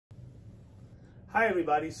Hi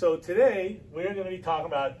everybody, so today we're going to be talking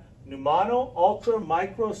about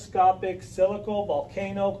pneumono-ultramicroscopic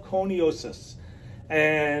silicovolcanoconiosis.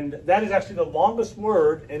 And that is actually the longest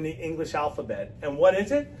word in the English alphabet. And what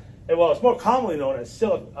is it? Well, it's more commonly known as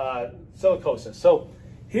silicosis. So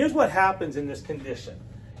here's what happens in this condition.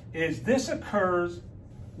 This occurs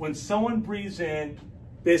when someone breathes in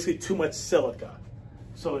basically too much silica.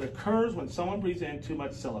 So it occurs when someone breathes in too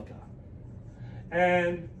much silica.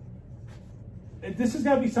 And this is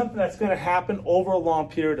going to be something that's going to happen over a long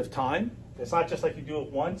period of time. It's not just like you do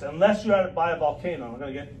it once, unless you're by a volcano. I'm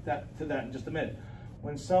going to get to that in just a minute.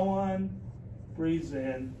 When someone breathes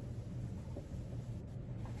in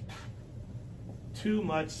too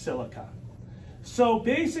much silica. So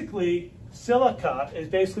basically, silica is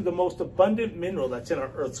basically the most abundant mineral that's in our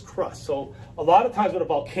Earth's crust. So a lot of times when a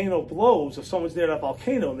volcano blows, if someone's near that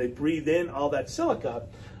volcano and they breathe in all that silica,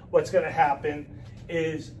 what's going to happen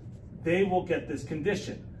is they will get this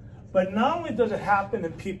condition. But not only does it happen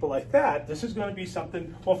in people like that, this is going to be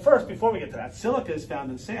something, well first, before we get to that, silica is found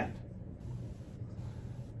in sand.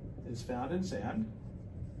 It's found in sand.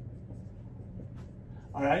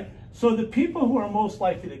 All right, so the people who are most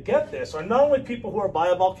likely to get this are not only people who are by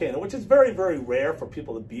a volcano, which is very, very rare for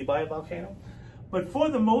people to be by a volcano, but for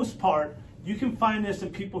the most part, you can find this in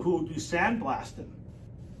people who do sandblasting.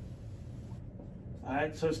 All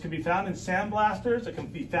right, so this can be found in sandblasters, it can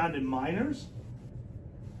be found in miners,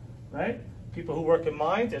 right? People who work in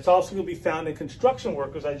mines. It's also going to be found in construction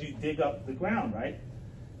workers as you dig up the ground, right?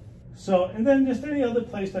 So, and then just any other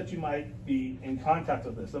place that you might be in contact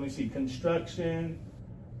with this. Let me see, construction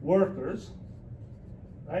workers,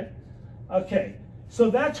 right? Okay,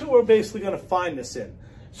 so that's who we're basically going to find this in.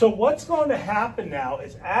 So what's going to happen now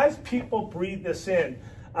is as people breathe this in,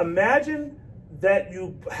 imagine that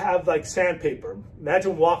you have like sandpaper.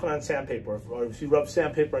 Imagine walking on sandpaper, or if you rub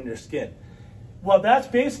sandpaper on your skin. Well, that's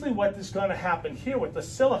basically what is going to happen here with the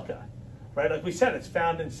silica, right? Like we said, it's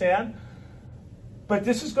found in sand, but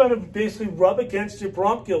this is going to basically rub against your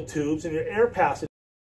bronchial tubes and your air passage.